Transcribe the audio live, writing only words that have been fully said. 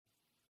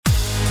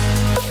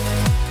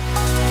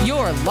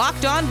are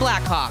Locked On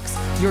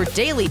Blackhawks, your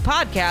daily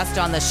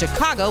podcast on the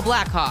Chicago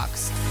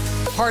Blackhawks.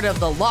 Part of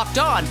the Locked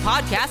On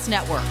Podcast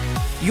Network,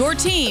 your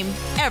team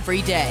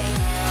every day.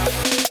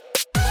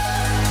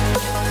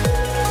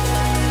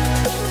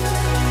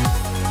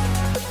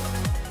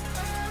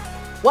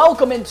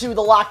 Welcome into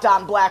the Locked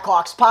On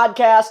Blackhawks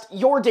podcast,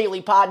 your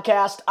daily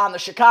podcast on the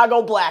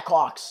Chicago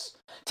Blackhawks.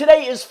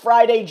 Today is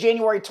Friday,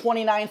 January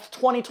 29th,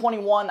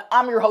 2021.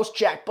 I'm your host,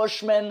 Jack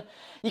Bushman.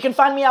 You can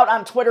find me out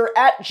on Twitter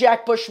at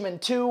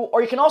JackBushman2,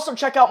 or you can also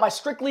check out my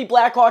Strictly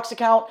Blackhawks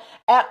account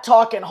at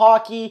Talkin'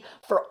 Hockey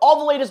for all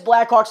the latest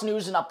Blackhawks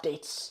news and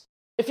updates.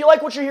 If you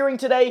like what you're hearing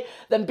today,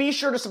 then be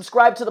sure to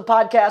subscribe to the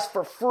podcast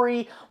for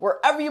free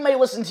wherever you may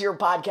listen to your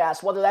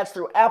podcast, whether that's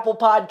through Apple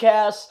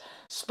Podcasts,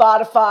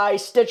 Spotify,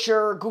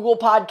 Stitcher, Google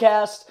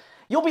Podcasts.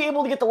 You'll be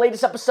able to get the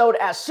latest episode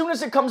as soon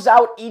as it comes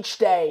out each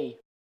day.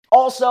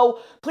 Also,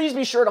 please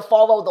be sure to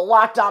follow the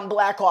Locked On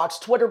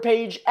Blackhawks Twitter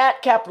page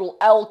at _Blackhawks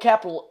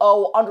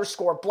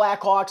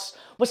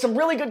with some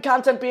really good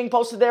content being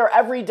posted there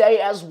every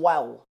day as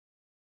well.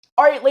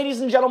 Alright,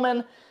 ladies and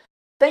gentlemen,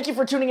 thank you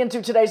for tuning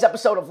into today's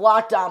episode of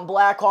Locked On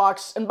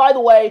Blackhawks. And by the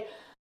way,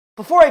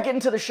 before I get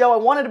into the show, I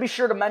wanted to be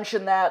sure to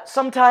mention that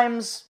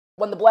sometimes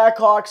when the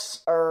Blackhawks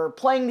are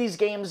playing these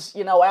games,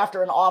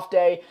 after an off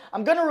day,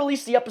 I'm going to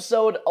release the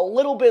episode a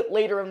little bit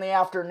later in the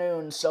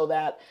afternoon so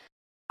that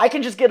I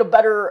can just get a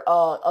better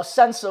a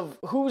sense of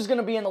who's going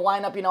to be in the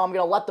lineup. I'm going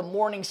to let the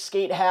morning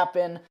skate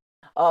happen,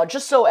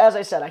 just so, as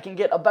I said, I can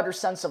get a better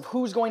sense of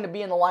who's going to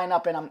be in the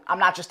lineup, and I'm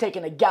not just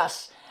taking a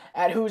guess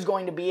at who's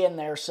going to be in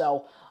there.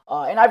 So,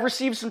 and I've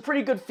received some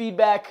pretty good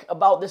feedback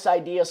about this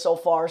idea so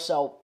far.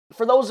 So,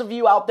 for those of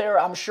you out there,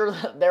 I'm sure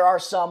that there are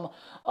some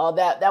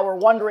that were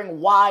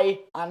wondering why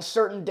on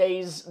certain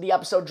days the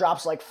episode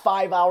drops like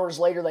 5 hours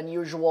later than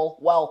usual.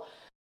 Well,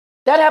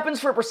 that happens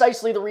for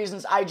precisely the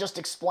reasons I just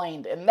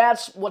explained, and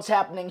that's what's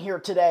happening here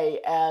today,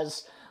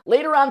 as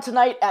later on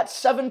tonight at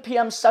 7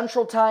 p.m.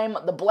 Central Time,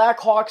 the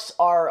Blackhawks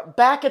are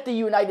back at the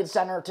United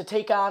Center to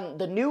take on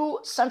the new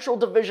Central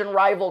Division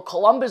rival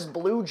Columbus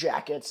Blue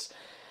Jackets,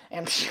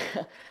 and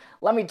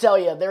let me tell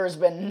you, there has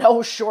been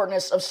no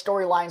shortness of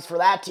storylines for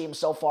that team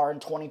so far in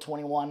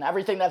 2021.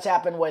 Everything that's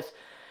happened with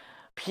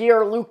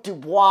Pierre-Luc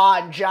Dubois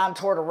and John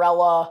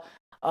Tortorella.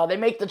 They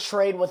make the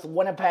trade with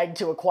Winnipeg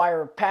to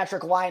acquire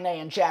Patrick Laine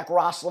and Jack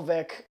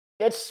Roslovic.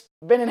 It's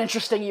been an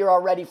interesting year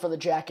already for the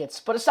Jackets.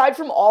 But aside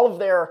from all of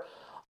their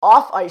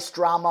off-ice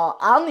drama,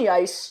 on the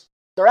ice,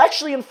 they're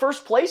actually in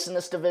first place in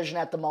this division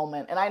at the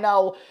moment. And I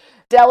know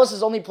Dallas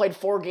has only played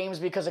 4 games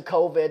because of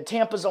COVID.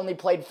 Tampa's only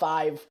played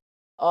 5.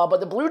 But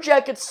the Blue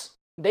Jackets,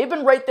 they've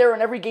been right there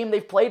in every game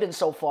they've played in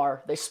so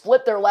far. They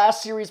split their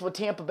last series with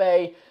Tampa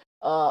Bay.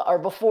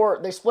 Before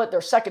they split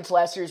their second to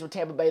last series with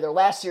Tampa Bay. Their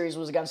last series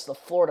was against the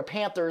Florida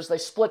Panthers. They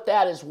split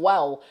that as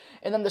well.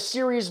 And then the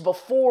series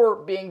before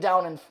being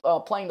down and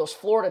playing those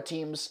Florida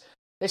teams,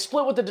 they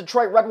split with the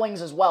Detroit Red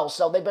Wings as well.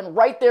 So they've been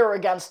right there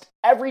against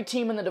every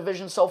team in the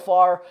division so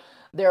far.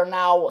 They're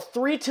now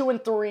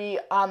 3-2-3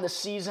 on the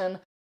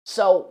season.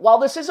 So while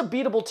this is a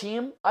beatable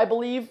team, I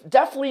believe,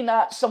 definitely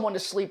not someone to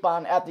sleep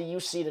on at the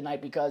UC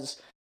tonight, because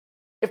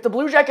if the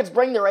Blue Jackets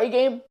bring their A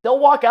game, they'll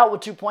walk out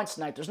with 2 points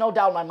tonight. There's no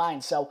doubt in my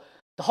mind. So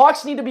the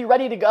Hawks need to be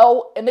ready to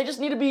go, and they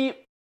just need to be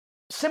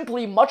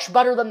simply much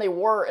better than they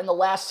were in the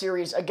last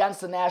series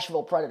against the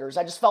Nashville Predators.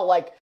 I just felt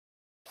like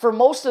for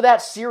most of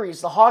that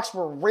series, the Hawks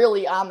were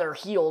really on their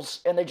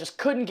heels, and they just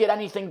couldn't get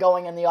anything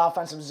going in the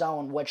offensive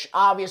zone, which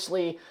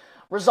obviously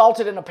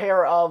resulted in a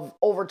pair of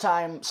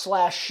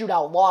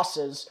overtime/shootout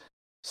losses.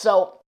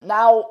 So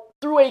now,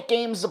 through 8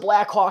 games, the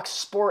Blackhawks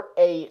sport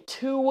a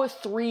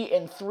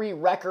 2-3-3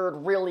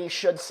 record. Really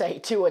should say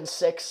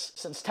 2-6,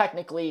 since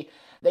technically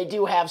they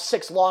do have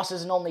 6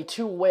 losses and only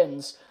 2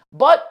 wins.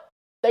 But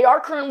they are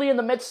currently in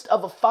the midst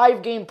of a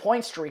 5-game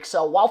point streak.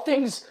 So while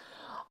things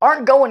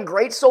aren't going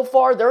great so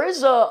far, there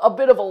is a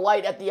bit of a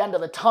light at the end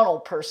of the tunnel,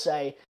 per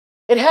se.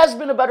 It has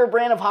been a better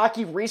brand of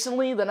hockey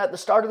recently than at the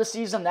start of the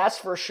season, that's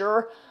for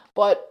sure.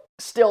 But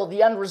still,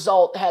 the end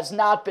result has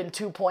not been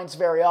 2 points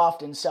very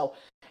often. So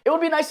it would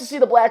be nice to see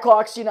the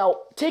Blackhawks,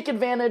 take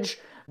advantage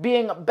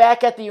being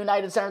back at the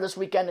United Center this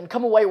weekend and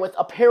come away with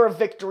a pair of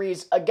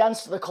victories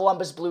against the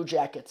Columbus Blue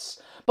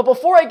Jackets. But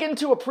before I get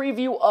into a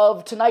preview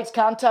of tonight's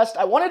contest,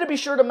 I wanted to be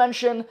sure to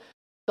mention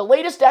the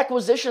latest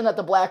acquisition that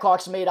the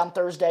Blackhawks made on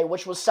Thursday,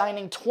 which was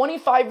signing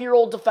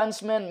 25-year-old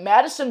defenseman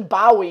Madison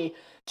Bowey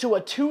to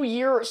a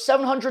 2-year,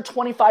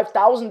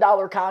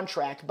 $725,000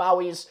 contract.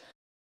 Bowey's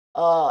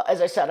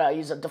as I said,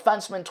 he's a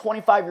defenseman,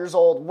 25 years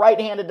old,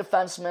 right-handed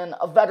defenseman,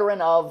 a veteran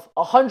of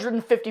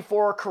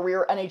 154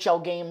 career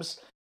NHL games.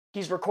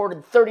 He's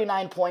recorded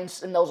 39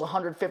 points in those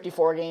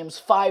 154 games,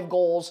 5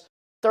 goals,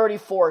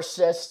 34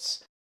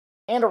 assists.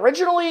 And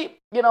originally,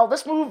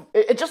 this move,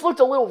 it just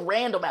looked a little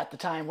random at the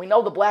time. We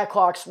know the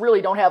Blackhawks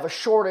really don't have a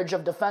shortage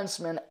of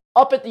defensemen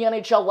up at the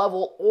NHL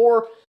level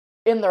or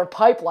in their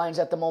pipelines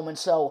at the moment.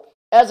 So,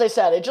 as I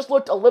said, it just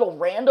looked a little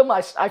random.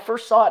 I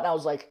first saw it and I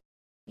was like,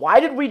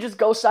 why did we just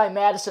go sign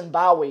Madison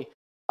Bowey?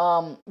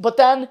 But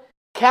then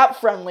Cap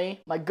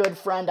Friendly, my good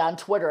friend on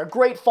Twitter, a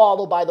great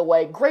follow, by the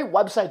way, great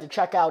website to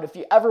check out if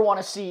you ever want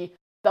to see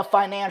the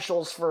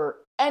financials for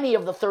any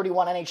of the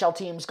 31 NHL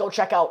teams. Go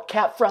check out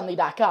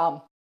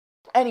capfriendly.com.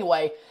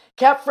 Anyway,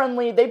 Cap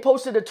Friendly, they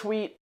posted a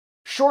tweet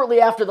shortly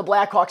after the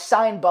Blackhawks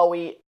signed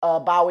Bowie,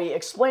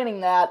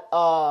 explaining that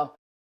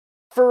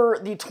for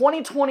the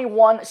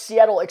 2021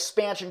 Seattle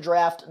expansion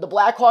draft, the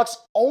Blackhawks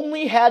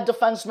only had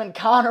defenseman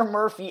Connor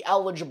Murphy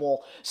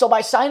eligible. So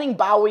by signing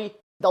Bowie,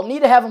 they'll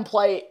need to have him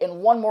play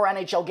in one more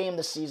NHL game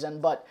this season.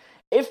 But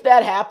if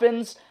that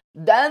happens,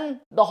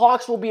 then the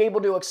Hawks will be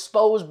able to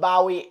expose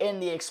Bowie in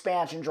the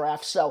expansion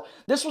draft. So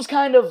this was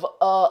kind of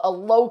a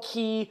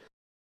low-key,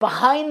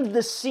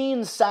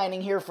 behind-the-scenes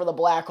signing here for the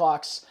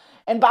Blackhawks.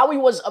 And Bowie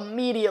was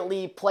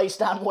immediately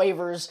placed on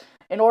waivers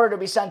in order to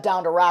be sent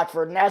down to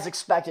Rockford, and as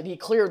expected, he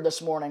cleared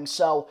this morning.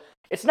 So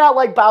it's not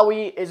like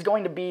Bowie is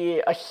going to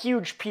be a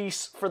huge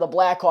piece for the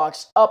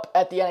Blackhawks up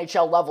at the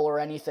NHL level or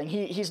anything.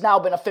 He's now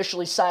been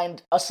officially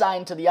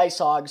assigned to the Ice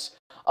Hogs,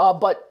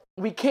 but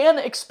we can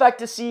expect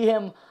to see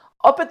him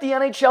up at the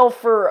NHL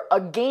for a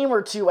game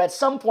or two at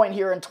some point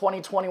here in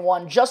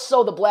 2021, just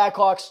so the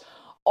Blackhawks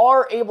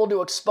are able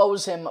to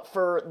expose him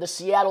for the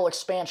Seattle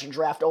expansion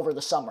draft over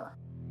the summer.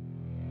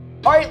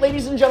 All right,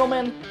 ladies and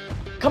gentlemen,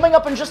 coming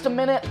up in just a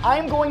minute,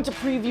 I'm going to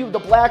preview the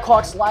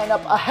Blackhawks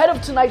lineup ahead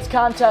of tonight's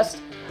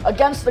contest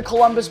against the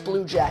Columbus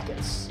Blue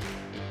Jackets.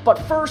 But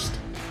first,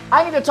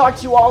 I need to talk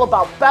to you all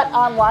about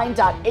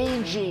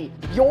betonline.ag,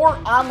 your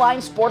online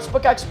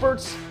sportsbook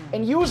experts,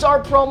 and use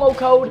our promo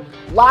code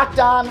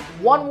LOCKEDON,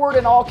 one word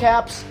in all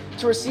caps,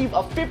 to receive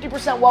a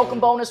 50%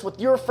 welcome bonus with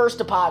your first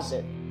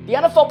deposit. The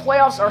NFL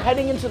playoffs are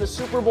heading into the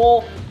Super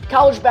Bowl,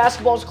 college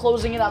basketball is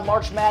closing in on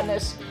March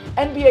Madness,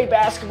 NBA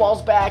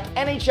basketball's back,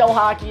 NHL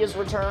hockey has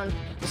returned.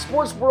 The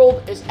sports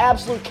world is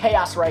absolute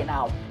chaos right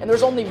now, and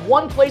there's only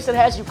one place that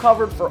has you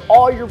covered for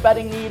all your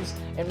betting needs,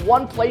 and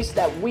one place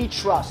that we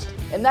trust,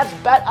 and that's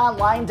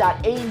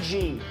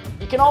betonline.ag.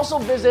 You can also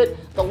visit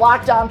the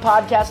Locked On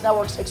Podcast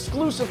Network's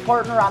exclusive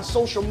partner on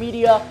social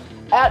media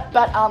at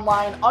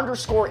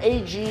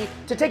betonline_AG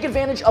to take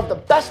advantage of the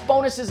best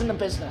bonuses in the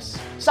business.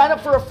 Sign up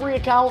for a free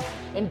account,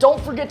 and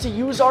don't forget to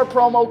use our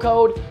promo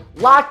code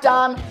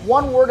LOCKEDON,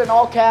 one word in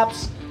all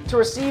caps, to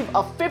receive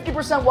a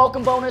 50%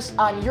 welcome bonus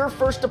on your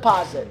first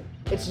deposit.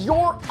 It's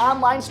your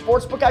online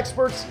sportsbook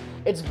experts.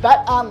 It's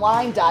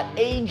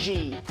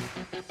betonline.ag.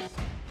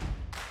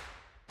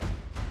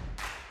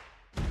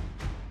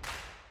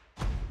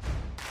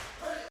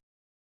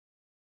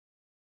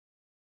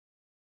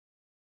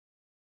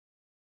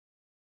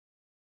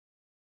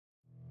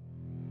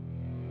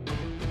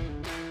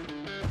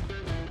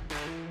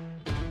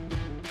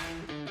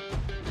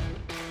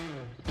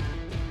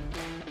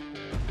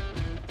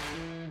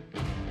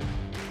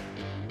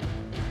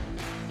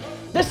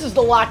 This is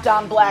the Locked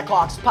On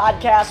Blackhawks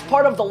podcast,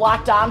 part of the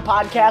Locked On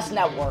Podcast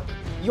Network.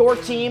 Your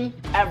team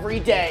every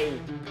day.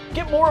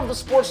 Get more of the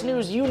sports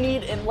news you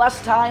need in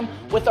less time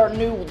with our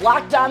new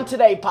Locked On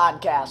Today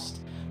podcast.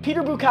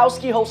 Peter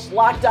Bukowski hosts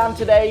Locked On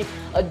Today,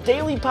 a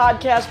daily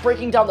podcast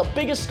breaking down the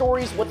biggest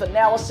stories with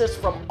analysis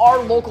from our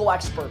local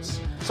experts.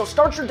 So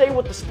start your day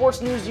with the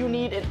sports news you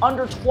need in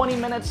under 20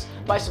 minutes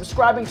by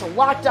subscribing to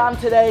Locked On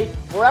Today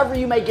wherever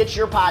you may get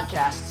your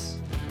podcasts.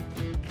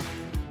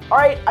 All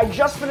right, I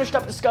just finished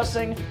up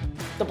discussing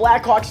the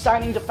Blackhawks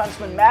signing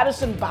defenseman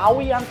Madison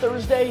Bowie on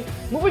Thursday.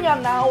 Moving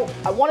on now,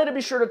 I wanted to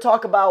be sure to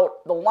talk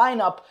about the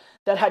lineup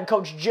that head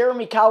coach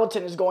Jeremy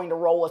Colliton is going to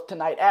roll with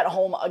tonight at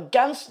home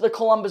against the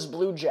Columbus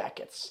Blue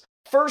Jackets.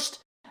 First,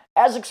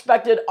 as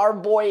expected, our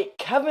boy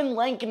Kevin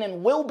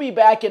Lankinen will be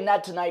back in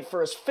net tonight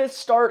for his fifth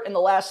start in the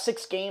last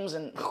 6 games,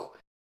 and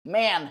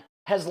man,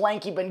 has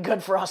Lanky been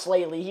good for us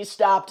lately. He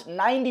stopped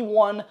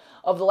 91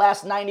 of the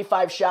last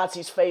 95 shots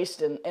he's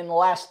faced in the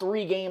last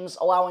 3 games,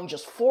 allowing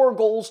just 4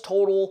 goals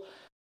total.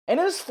 And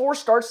in his 4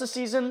 starts this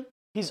season,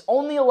 he's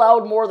only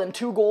allowed more than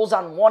 2 goals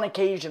on 1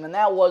 occasion, and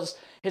that was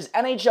his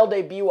NHL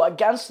debut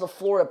against the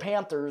Florida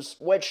Panthers,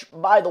 which,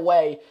 by the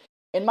way,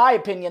 in my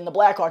opinion, the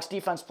Blackhawks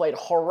defense played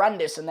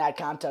horrendous in that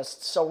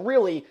contest. So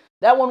really,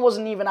 that one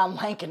wasn't even on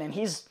Lankinen.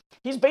 He's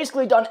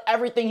basically done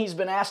everything he's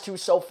been asked to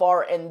so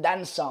far and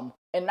then some.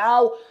 And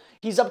now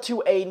he's up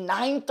to a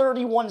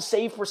 .931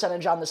 save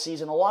percentage on the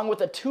season, along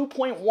with a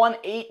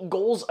 2.18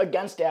 goals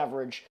against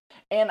average.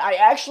 And I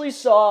actually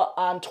saw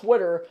on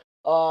Twitter,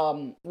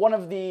 one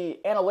of the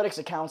analytics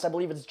accounts, I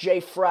believe it's Jay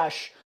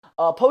Fresh,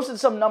 posted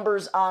some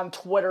numbers on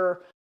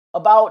Twitter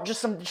about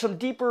just some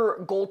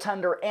deeper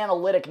goaltender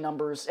analytic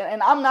numbers.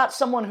 And I'm not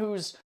someone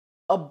who's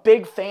a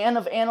big fan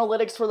of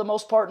analytics for the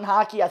most part in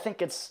hockey.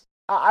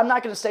 I'm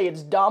not going to say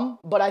it's dumb,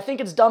 but I think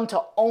it's dumb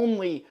to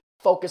only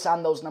focus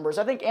on those numbers.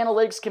 I think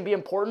analytics can be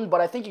important, but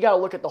I think you got to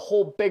look at the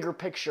whole bigger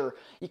picture.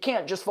 You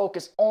can't just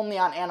focus only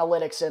on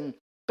analytics and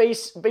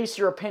base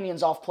your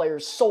opinions off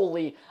players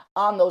solely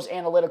on those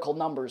analytical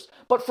numbers.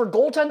 But for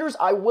goaltenders,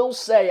 I will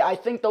say I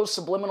think those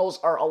subliminals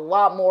are a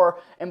lot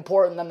more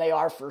important than they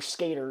are for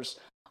skaters.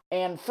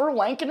 And for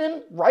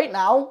Lankinen, right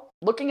now,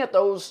 looking at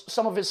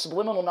some of his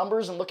subliminal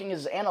numbers and looking at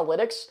his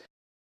analytics,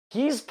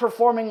 he's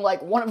performing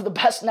like one of the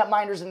best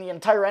netminders in the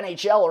entire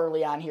NHL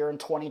early on here in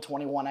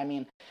 2021. I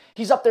mean,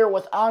 he's up there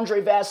with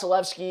Andrei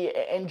Vasilevsky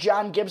and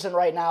John Gibson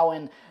right now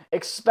in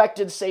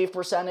expected save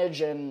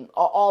percentage and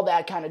all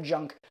that kind of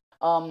junk.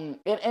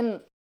 And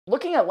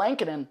looking at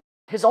Lankinen,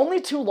 his only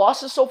 2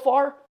 losses so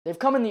far, they've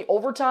come in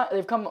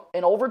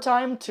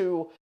overtime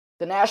to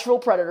the Nashville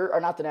Predators, or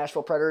not the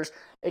Nashville Predators.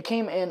 It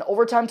came in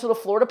overtime to the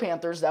Florida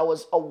Panthers. That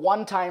was a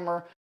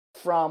one-timer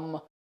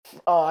from,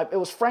 it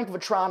was Frank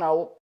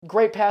Vetrano.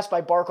 Great pass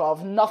by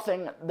Barkov.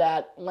 Nothing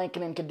that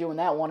Lankinen could do in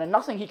that one, and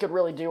nothing he could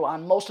really do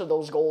on most of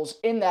those goals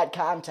in that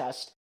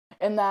contest.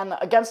 And then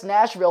against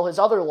Nashville, his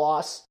other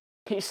loss,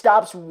 he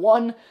stops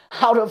 41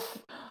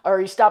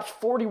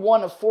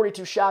 of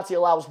 42 shots. He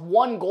allows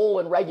 1 goal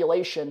in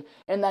regulation,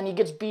 and then he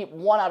gets beat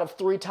 1 out of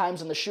 3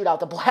 times in the shootout.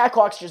 The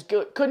Blackhawks just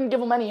couldn't give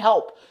him any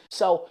help.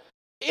 So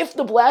if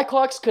the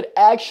Blackhawks could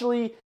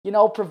actually,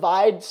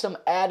 provide some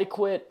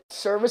adequate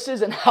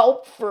services and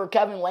help for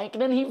Kevin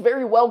Lankinen, he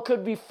very well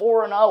could be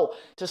 4-0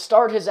 to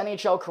start his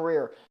NHL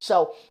career.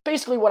 So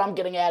basically what I'm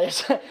getting at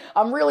is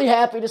I'm really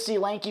happy to see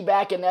Lanky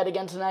back in net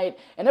again tonight.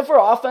 And if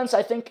our offense,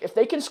 I think if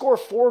they can score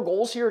 4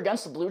 goals here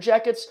against the Blue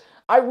Jackets,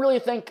 I really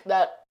think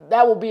that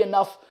will be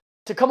enough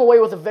to come away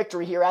with a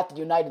victory here at the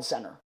United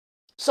Center.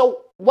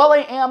 So while I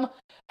am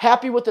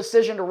happy with the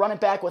decision to run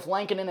it back with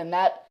Lankinen in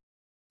net,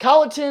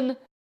 Colliton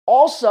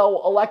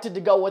also elected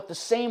to go with the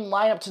same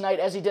lineup tonight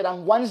as he did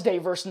on Wednesday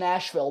versus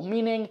Nashville,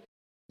 meaning,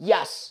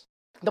 yes,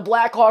 the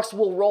Blackhawks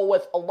will roll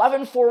with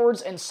 11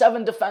 forwards and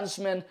 7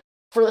 defensemen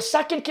for the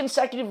second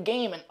consecutive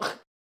game. And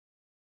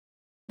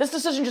this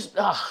decision just,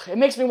 it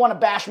makes me want to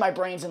bash my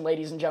brains in,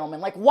 ladies and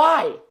gentlemen. Like,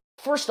 why?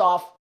 First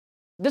off,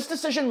 this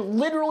decision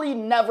literally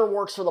never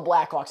works for the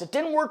Blackhawks. It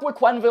didn't work with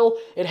Quenneville.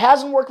 It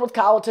hasn't worked with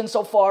Colliton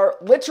so far.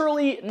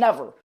 Literally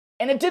never.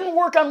 And it didn't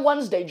work on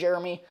Wednesday,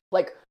 Jeremy.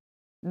 Like,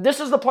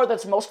 this is the part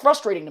that's most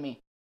frustrating to me.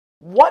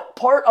 What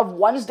part of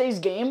Wednesday's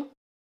game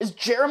is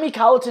Jeremy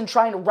Colliton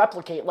trying to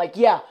replicate? Like,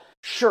 yeah,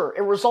 sure,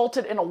 it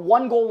resulted in a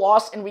 1-goal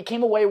loss and we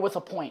came away with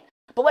a point.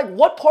 But, like,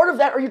 what part of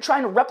that are you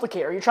trying to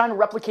replicate? Are you trying to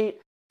replicate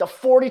the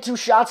 42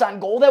 shots on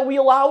goal that we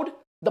allowed?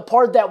 The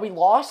part that we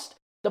lost?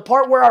 The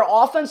part where our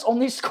offense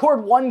only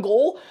scored 1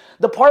 goal?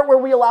 The part where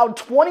we allowed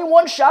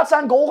 21 shots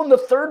on goal in the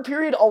third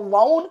period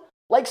alone?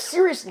 Like,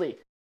 seriously,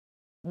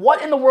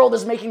 what in the world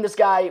is making this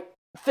guy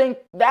think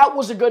that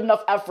was a good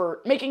enough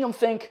effort, making him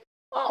think,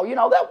 oh,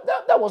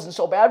 that wasn't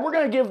so bad. We're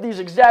going to give these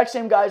exact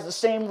same guys the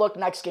same look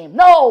next game.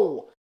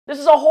 No! This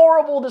is a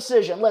horrible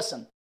decision.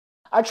 Listen,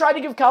 I try to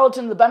give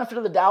Colliton the benefit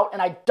of the doubt,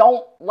 and I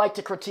don't like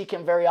to critique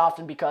him very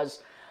often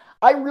because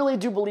I really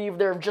do believe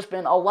there have just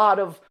been a lot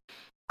of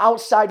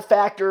outside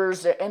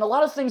factors and a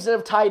lot of things that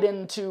have tied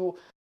into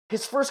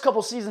his first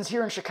couple seasons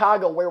here in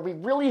Chicago where we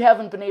really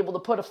haven't been able to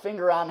put a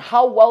finger on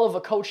how well of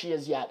a coach he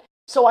is yet.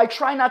 So I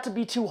try not to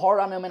be too hard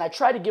on him, and I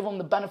try to give him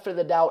the benefit of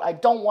the doubt. I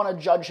don't want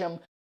to judge him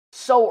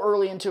so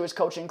early into his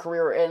coaching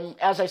career. And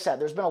as I said,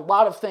 there's been a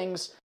lot of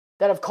things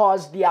that have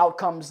caused the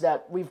outcomes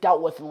that we've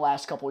dealt with in the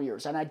last couple of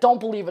years. And I don't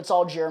believe it's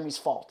all Jeremy's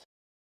fault.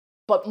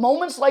 But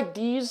moments like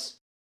these,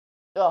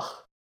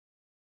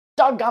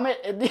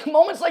 doggummit,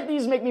 moments like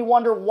these make me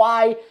wonder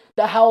why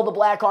the hell the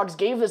Blackhawks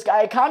gave this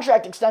guy a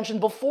contract extension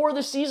before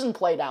the season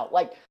played out.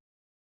 Like,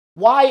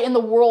 why in the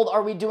world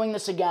are we doing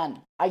this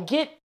again? I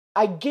get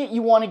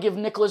you want to give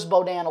Nicholas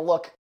Beaudin a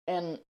look,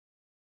 and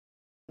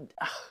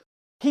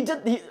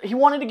he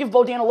wanted to give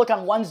Beaudin a look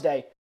on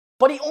Wednesday,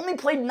 but he only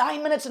played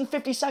 9 minutes and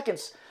 50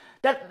 seconds.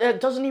 That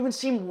doesn't even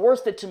seem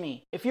worth it to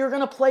me. If you're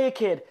going to play a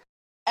kid,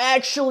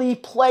 actually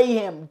play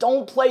him.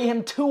 Don't play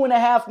him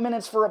 2.5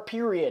 minutes for a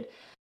period.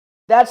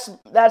 That's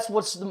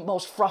what's the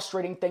most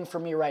frustrating thing for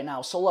me right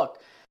now. So look,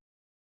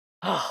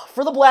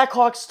 for the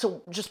Blackhawks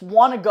to just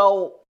want to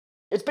go,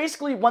 it's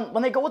basically,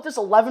 when they go with this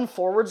 11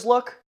 forwards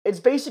look, it's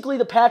basically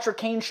the Patrick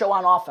Kane show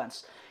on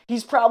offense.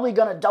 He's probably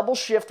going to double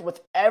shift with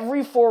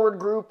every forward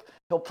group.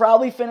 He'll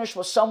probably finish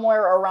with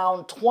somewhere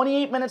around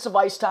 28 minutes of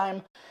ice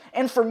time.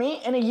 And for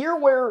me, in a year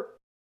where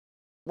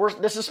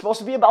this is supposed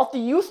to be about the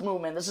youth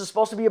movement, this is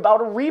supposed to be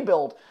about a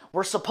rebuild,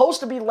 we're supposed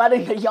to be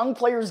letting the young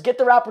players get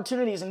their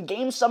opportunities and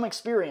gain some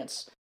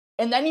experience.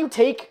 And then you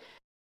take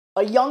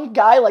a young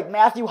guy like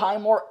Matthew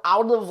Highmore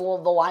out of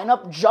the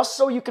lineup just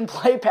so you can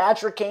play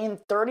Patrick Kane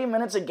 30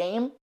 minutes a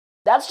game.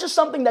 That's just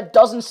something that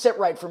doesn't sit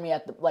right for me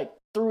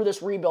through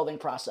this rebuilding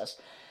process.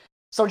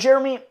 So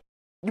Jeremy,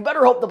 you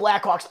better hope the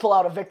Blackhawks pull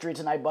out a victory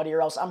tonight, buddy,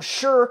 or else I'm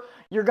sure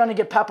you're going to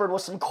get peppered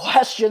with some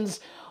questions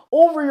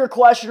over your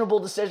questionable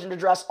decision to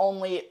dress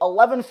only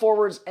 11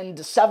 forwards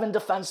and 7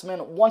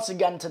 defensemen once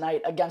again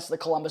tonight against the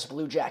Columbus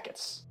Blue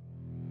Jackets.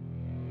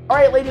 All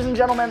right, ladies and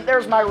gentlemen,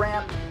 there's my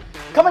rant.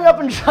 Coming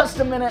up in just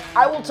a minute,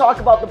 I will talk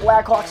about the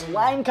Blackhawks'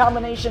 line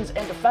combinations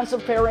and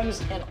defensive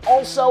pairings, and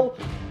also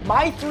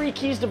my 3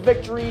 keys to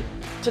victory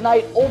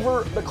tonight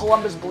over the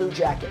Columbus Blue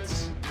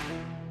Jackets.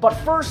 But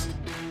first,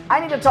 I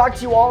need to talk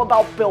to you all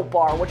about Built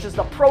Bar, which is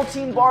the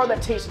protein bar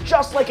that tastes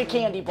just like a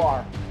candy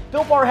bar.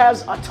 Built Bar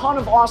has a ton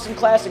of awesome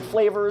classic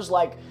flavors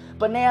like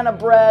banana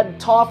bread,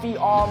 toffee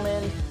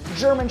almond,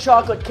 German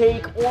chocolate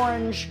cake,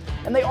 orange,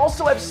 and they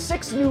also have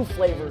 6 new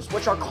flavors,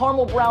 which are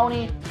caramel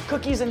brownie,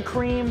 cookies and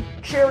cream,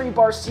 cherry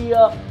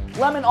barcia,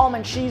 lemon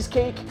almond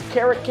cheesecake,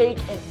 carrot cake,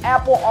 and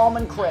apple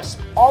almond crisp,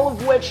 all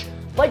of which,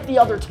 like the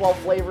other 12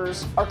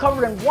 flavors, are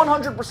covered in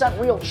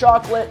 100% real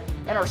chocolate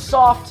and are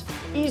soft,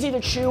 easy to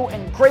chew,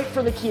 and great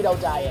for the keto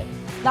diet.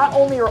 Not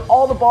only are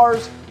all the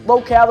bars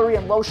low calorie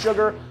and low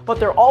sugar, but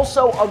they're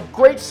also a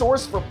great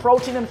source for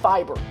protein and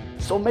fiber.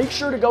 So make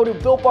sure to go to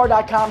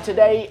BuiltBar.com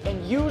today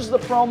and use the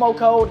promo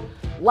code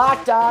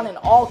LOCKEDON in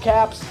all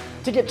caps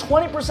to get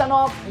 20%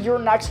 off your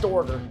next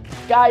order.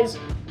 Guys,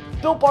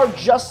 Built Bar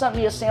just sent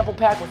me a sample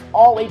pack with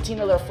all 18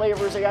 of their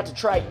flavors. I got to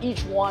try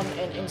each one,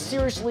 and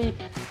seriously,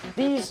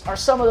 these are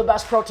some of the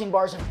best protein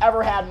bars I've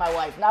ever had in my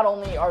life. Not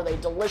only are they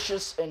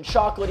delicious and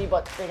chocolatey,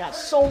 but they got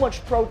so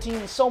much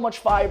protein, so much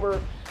fiber.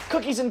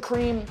 Cookies and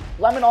cream,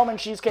 lemon almond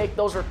cheesecake,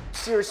 those are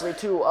seriously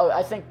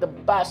I think the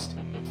best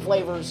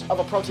flavors of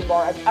a protein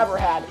bar I've ever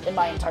had in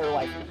my entire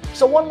life.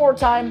 So one more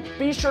time,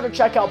 be sure to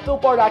check out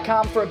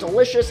BuiltBar.com for a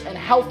delicious and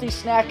healthy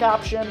snack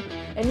option,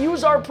 and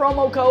use our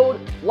promo code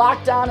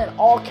LOCKEDON in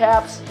all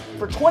caps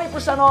for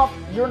 20% off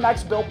your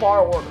next Built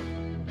Bar order.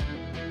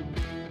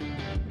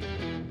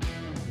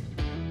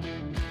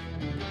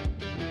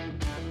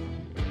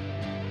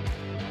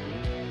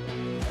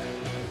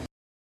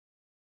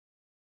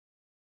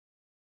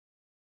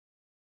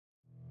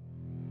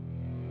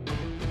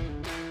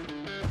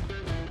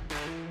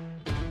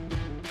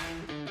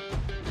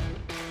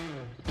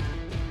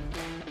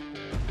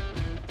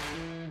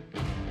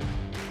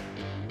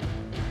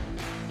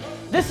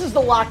 This is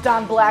the Locked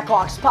On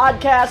Blackhawks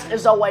podcast.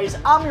 As always,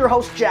 I'm your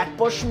host, Jack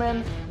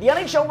Bushman. The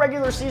NHL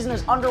regular season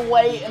is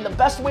underway, and the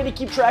best way to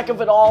keep track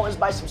of it all is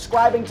by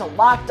subscribing to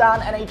Locked On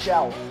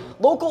NHL.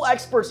 Local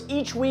experts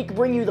each week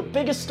bring you the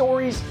biggest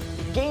stories,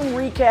 game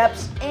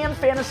recaps, and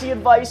fantasy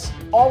advice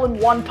all in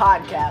one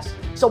podcast.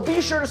 So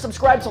be sure to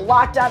subscribe to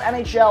Locked On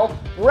NHL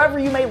wherever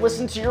you may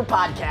listen to your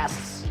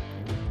podcasts.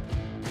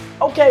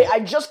 Okay, I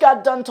just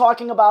got done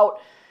talking about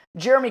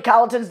Jeremy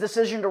Colliton's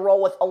decision to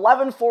roll with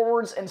 11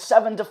 forwards and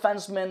 7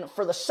 defensemen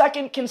for the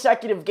second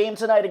consecutive game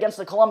tonight against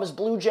the Columbus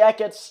Blue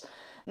Jackets.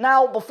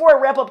 Now, before I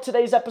wrap up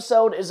today's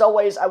episode, as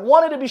always, I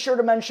wanted to be sure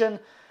to mention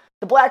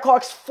the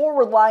Blackhawks'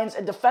 forward lines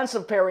and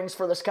defensive pairings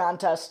for this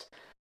contest.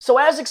 So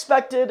as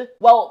expected,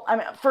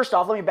 first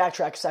off, let me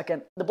backtrack a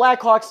second. The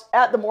Blackhawks,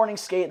 at the morning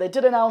skate, they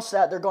did announce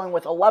that they're going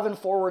with 11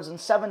 forwards and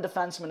 7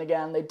 defensemen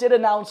again. They did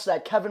announce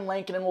that Kevin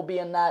Lankinen will be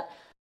in net,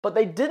 but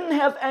they didn't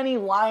have any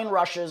line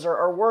rushes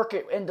or work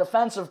in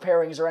defensive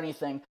pairings or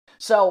anything.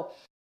 So,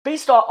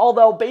 based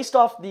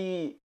off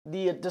the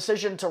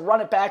decision to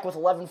run it back with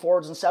 11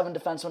 forwards and 7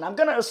 defensemen, I'm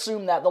going to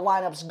assume that the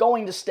lineup's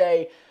going to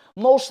stay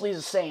mostly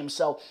the same.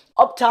 So,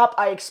 up top,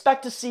 I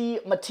expect to see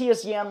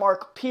Matthias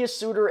Janmark, Pius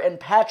Suter, and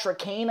Patrick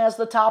Kane as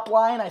the top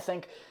line. I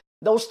think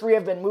those 3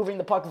 have been moving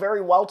the puck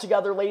very well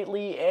together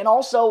lately. And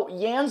also,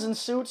 Jans and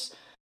Suits,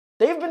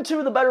 they've been 2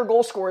 of the better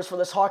goal scorers for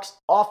this Hawks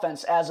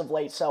offense as of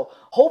late, so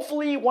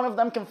hopefully one of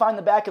them can find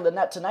the back of the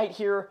net tonight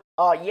here.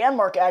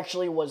 Janmark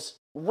actually was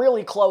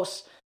really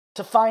close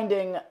to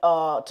finding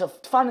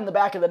the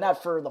back of the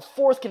net for the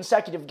 4th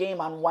consecutive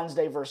game on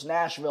Wednesday versus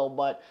Nashville,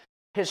 but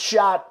his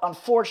shot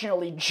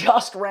unfortunately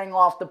just rang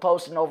off the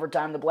post in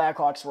overtime. The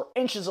Blackhawks were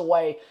inches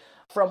away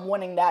from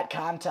winning that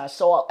contest.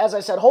 So as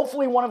I said,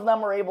 hopefully one of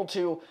them are able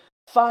to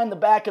find the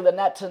back of the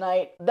net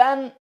tonight.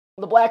 Then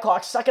the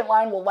Blackhawks' second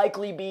line will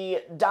likely be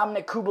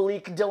Dominik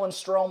Kubalik, Dylan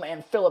Strome,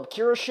 and Philip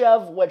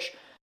Kurashev, which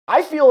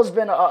I feel has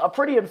been a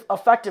pretty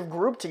effective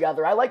group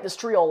together. I like this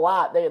trio a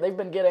lot. They've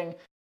been getting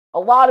a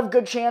lot of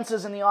good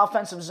chances in the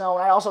offensive zone.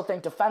 I also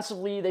think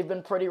defensively they've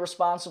been pretty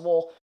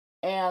responsible.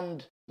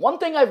 And one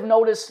thing I've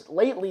noticed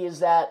lately is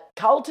that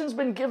Colliton's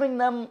been giving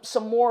them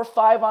some more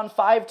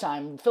 5-on-5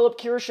 time. Philip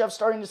Kurashev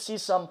starting to see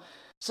some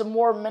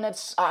more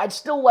minutes. I'd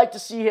still like to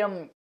see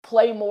him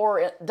play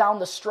more down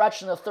the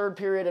stretch in the third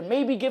period and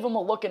maybe give him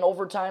a look in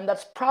overtime.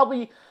 That's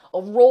probably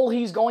a role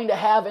he's going to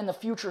have in the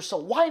future, so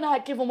why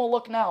not give him a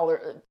look now?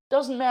 It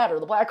doesn't matter.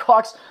 The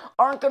Blackhawks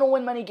aren't going to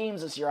win many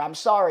games this year. I'm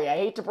sorry. I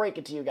hate to break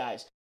it to you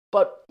guys.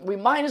 But we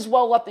might as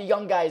well let the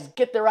young guys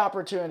get their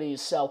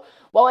opportunities. So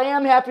while I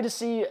am happy to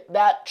see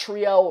that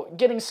trio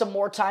getting some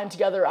more time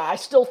together, I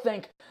still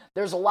think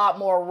there's a lot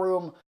more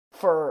room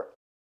for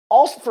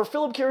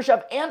Philip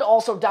Kurashev and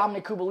also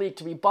Dominik Kubalik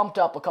to be bumped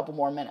up a couple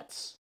more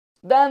minutes.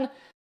 Then,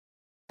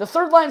 the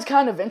third line's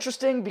kind of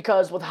interesting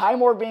because with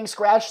Highmore being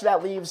scratched,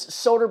 that leaves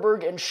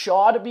Soderberg and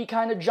Shaw to be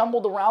kind of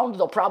jumbled around.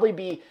 They'll probably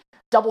be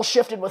double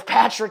shifted with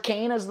Patrick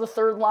Kane as the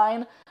third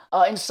line.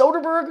 And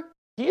Soderberg,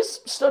 he's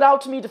stood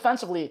out to me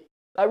defensively.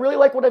 I really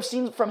like what I've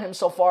seen from him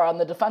so far on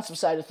the defensive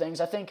side of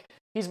things. I think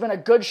he's been a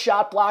good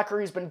shot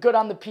blocker. He's been good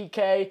on the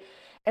PK.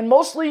 And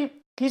mostly,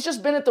 he's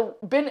just been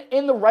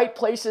in the right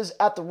places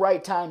at the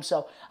right time.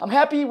 So I'm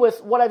happy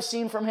with what I've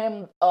seen from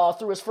him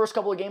through his first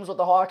couple of games with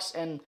the Hawks,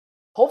 and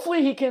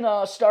hopefully he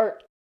can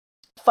start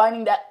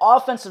finding that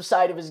offensive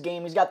side of his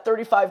game. He's got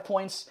 35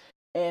 points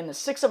in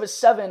 6 of his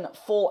 7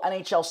 full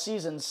NHL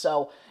seasons.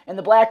 So, and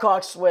the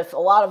Blackhawks, with a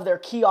lot of their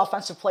key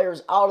offensive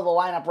players out of the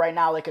lineup right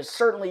now, they could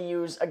certainly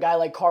use a guy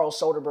like Carl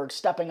Soderberg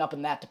stepping up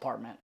in that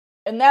department.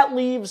 And that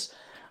leaves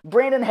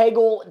Brandon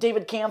Hagel,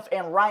 David Kampf,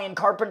 and Ryan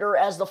Carpenter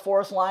as the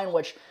fourth line,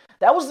 which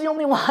that was the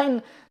only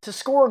line to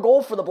score a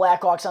goal for the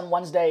Blackhawks on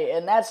Wednesday,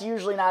 and that's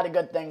usually not a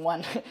good thing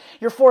when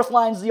your fourth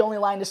line's the only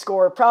line to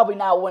score, probably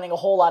not winning a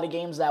whole lot of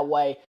games that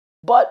way.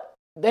 But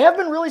they have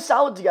been really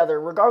solid together,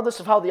 regardless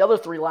of how the other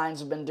 3 lines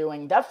have been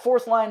doing. That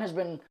fourth line has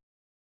been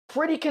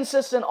pretty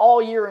consistent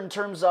all year in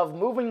terms of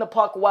moving the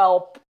puck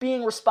well,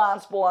 being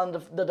responsible on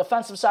the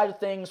defensive side of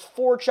things,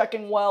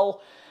 forechecking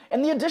well.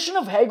 And the addition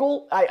of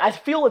Hagel, I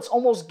feel it's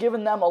almost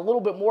given them a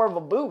little bit more of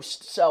a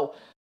boost. So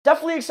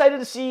definitely excited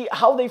to see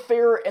how they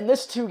fare in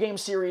this 2-game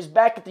series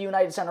back at the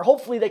United Center.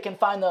 Hopefully they can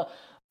find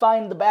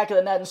the back of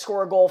the net and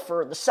score a goal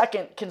for the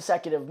second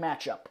consecutive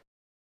matchup.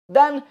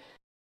 Then,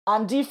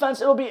 on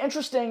defense, it'll be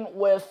interesting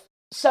with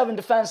 7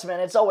 defensemen.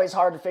 It's always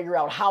hard to figure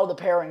out how the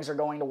pairings are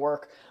going to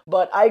work.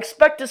 But I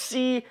expect to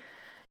see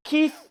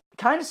Keith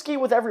kind of ski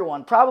with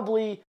everyone.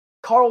 Probably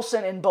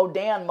Karlsson and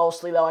Beaudin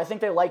mostly, though. I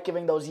think they like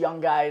giving those young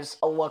guys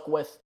a look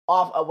with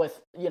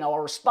a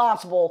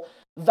responsible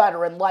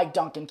veteran like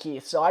Duncan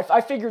Keith. So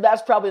I figure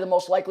that's probably the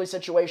most likely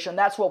situation.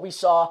 That's what we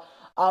saw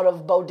out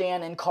of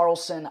Beaudin and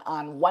Karlsson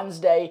on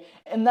Wednesday.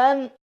 And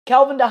then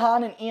Calvin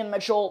DeHaan and Ian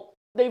Mitchell,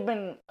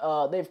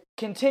 they've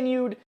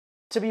continued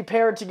to be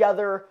paired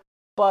together,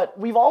 but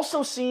we've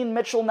also seen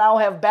Mitchell now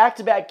have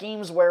back-to-back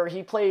games where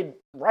he played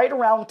right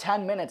around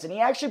 10 minutes, and he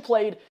actually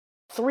played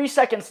 3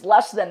 seconds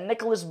less than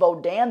Nicholas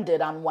Beaudin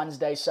did on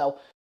Wednesday. So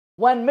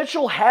when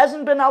Mitchell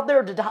hasn't been out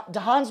there,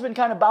 DeHaan's been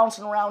kind of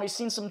bouncing around. He's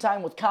seen some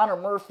time with Connor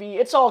Murphy.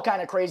 It's all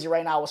kind of crazy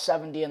right now with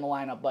 70 in the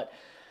lineup, but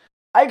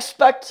I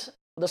expect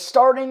the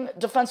starting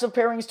defensive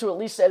pairings to at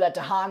least say that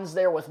DeHaan's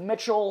there with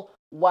Mitchell,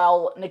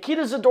 while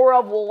Nikita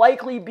Zadorov will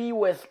likely be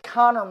with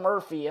Connor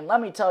Murphy. And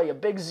let me tell you,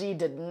 Big Z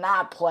did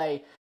not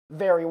play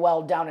very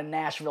well down in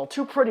Nashville.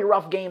 2 pretty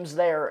rough games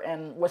there.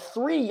 And with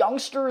 3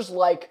 youngsters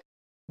like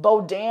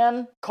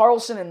Beaudin,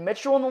 Karlsson, and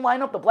Mitchell in the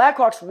lineup, the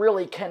Blackhawks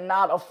really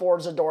cannot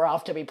afford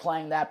Zadorov to be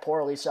playing that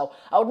poorly. So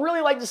I would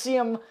really like to see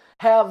him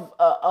have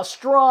a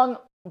strong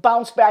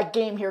bounce-back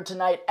game here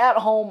tonight at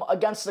home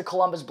against the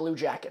Columbus Blue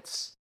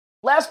Jackets.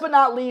 Last but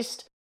not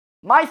least,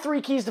 my 3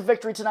 keys to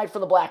victory tonight for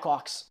the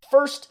Blackhawks.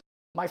 First,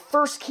 my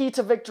first key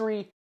to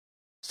victory,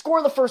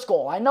 score the first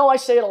goal. I know I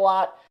say it a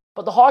lot,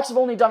 but the Hawks have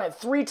only done it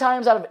 3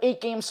 times out of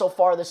 8 games so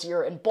far this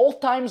year, and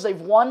both times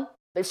they've won,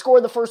 they've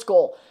scored the first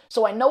goal.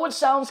 So I know it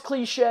sounds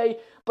cliche,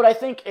 but I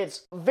think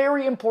it's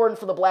very important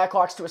for the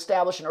Blackhawks to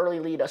establish an early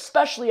lead,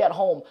 especially at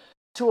home,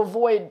 to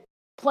avoid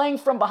playing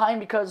from behind,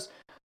 because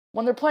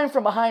when they're playing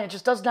from behind, it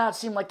just does not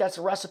seem like that's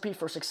a recipe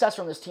for success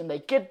from this team. They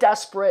get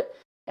desperate,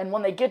 and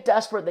when they get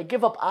desperate, they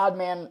give up odd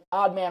man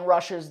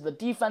rushes. The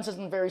defense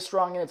isn't very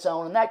strong in its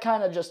own, and that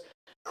kind of just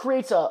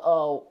creates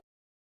a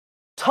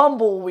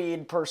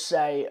tumbleweed, per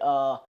se,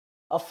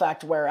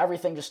 effect where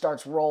everything just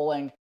starts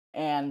rolling,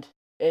 and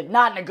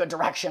not in a good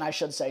direction, I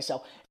should say.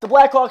 So if the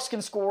Blackhawks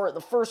can score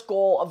the first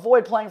goal,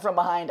 avoid playing from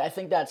behind, I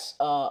think that's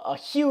a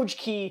huge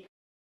key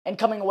and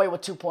coming away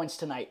with 2 points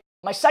tonight.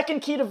 My second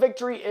key to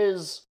victory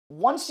is,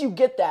 once you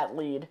get that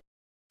lead,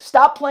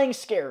 stop playing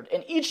scared.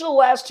 In each of the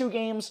last 2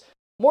 games,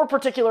 more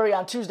particularly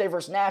on Tuesday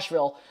versus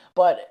Nashville,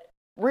 but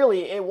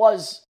really it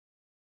was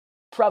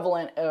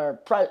evident,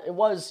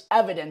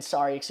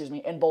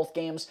 in both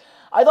games.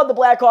 I thought the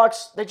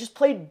Blackhawks, they just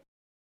played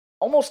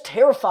almost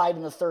terrified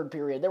in the third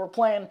period. They were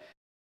playing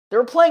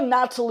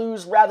not to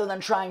lose rather than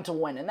trying to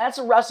win, and that's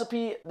a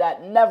recipe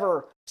that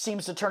never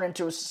seems to turn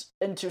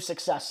into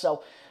success.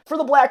 So for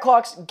the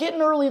Blackhawks, get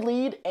an early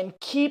lead and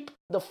keep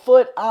the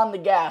foot on the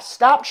gas.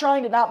 Stop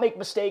trying to not make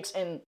mistakes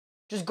and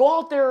just go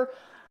out there,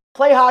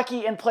 play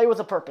hockey, and play with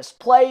a purpose.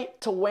 Play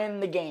to win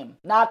the game,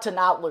 not to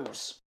not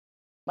lose.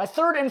 My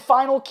third and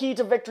final key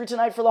to victory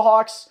tonight for the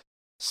Hawks,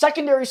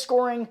 secondary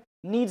scoring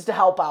needs to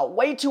help out.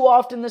 Way too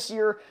often this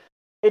year,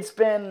 it's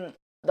been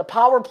the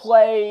power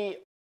play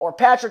or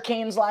Patrick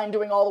Kane's line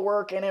doing all the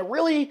work, and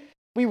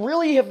we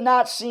really have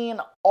not seen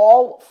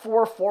all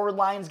 4 forward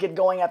lines get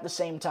going at the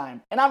same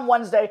time. And on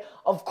Wednesday,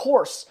 of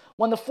course,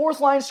 when the fourth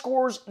line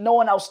scores, no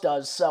one else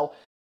does. So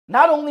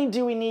not only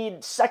do we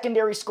need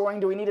secondary scoring,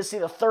 do we need to see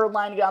the third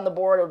line get on the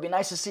board. It would be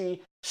nice to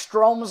see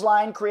Strome's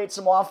line create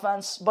some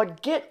offense,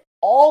 but get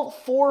all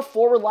 4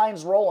 forward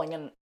lines rolling.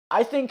 And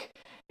I think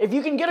if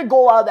you can get a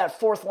goal out of that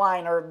fourth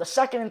line or the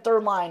second and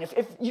third line, if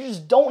you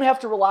just don't have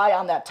to rely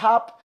on that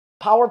top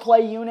power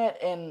play unit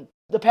and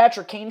the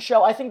Patrick Kane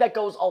show, I think that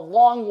goes a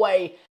long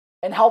way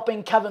in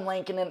helping Kevin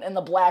Lankin and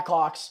the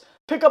Blackhawks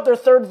pick up their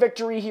third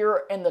victory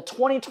here in the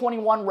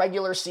 2021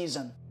 regular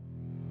season.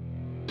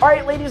 All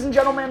right, ladies and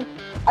gentlemen,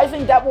 I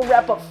think that will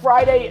wrap up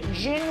Friday,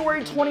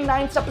 January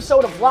 29th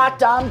episode of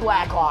Locked On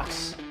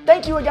Blackhawks.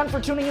 Thank you again for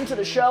tuning into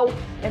the show,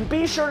 and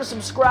be sure to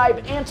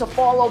subscribe and to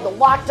follow the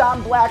Locked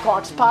On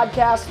Blackhawks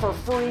podcast for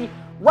free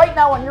right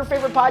now on your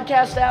favorite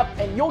podcast app,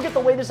 and you'll get the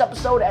latest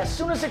episode as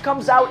soon as it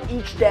comes out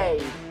each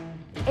day.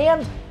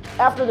 And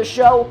After the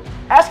show,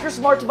 ask your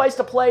smart device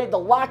to play the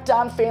Locked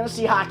On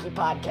Fantasy Hockey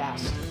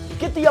Podcast.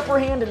 Get the upper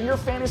hand in your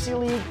fantasy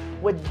league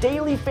with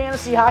daily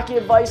fantasy hockey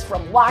advice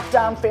from Locked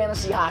On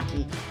Fantasy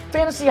Hockey.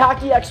 Fantasy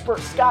hockey expert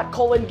Scott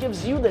Cullen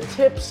gives you the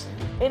tips,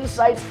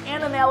 insights,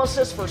 and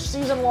analysis for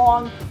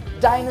season-long,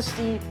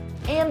 dynasty,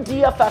 and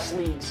DFS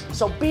leagues.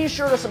 So be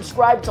sure to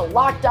subscribe to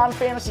Locked On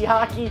Fantasy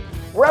Hockey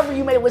wherever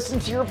you may listen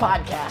to your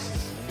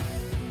podcasts.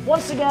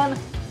 Once again,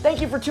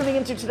 thank you for tuning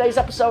into today's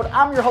episode.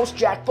 I'm your host,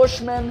 Jack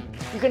Bushman.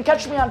 You can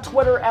catch me on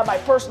Twitter at my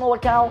personal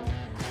account,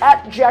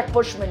 at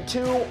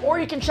JackBushman2, or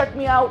you can check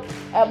me out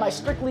at my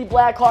Strictly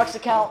Blackhawks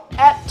account,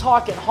 at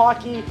Talkin'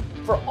 Hockey,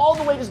 for all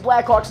the latest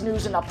Blackhawks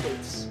news and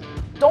updates.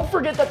 Don't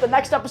forget that the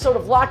next episode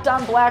of Locked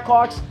On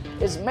Blackhawks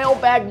is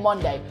Mailbag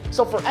Monday.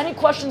 So for any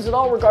questions at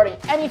all regarding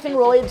anything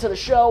related to the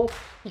show,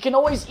 you can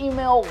always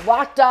email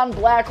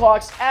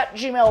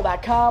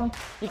lockedonblackhawks@gmail.com.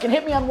 You can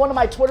hit me on one of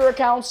my Twitter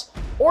accounts,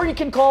 or you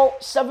can call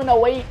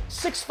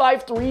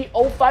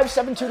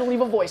 708-653-0572 to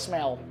leave a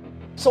voicemail.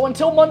 So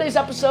until Monday's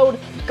episode,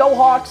 go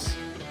Hawks.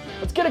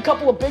 Let's get a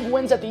couple of big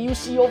wins at the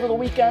UC over the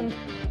weekend.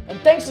 And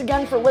thanks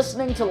again for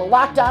listening to the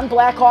Locked On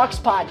Blackhawks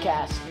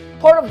podcast,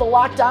 part of the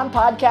Locked On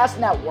Podcast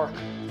Network.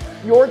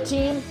 Your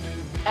team,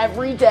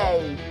 every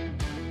day.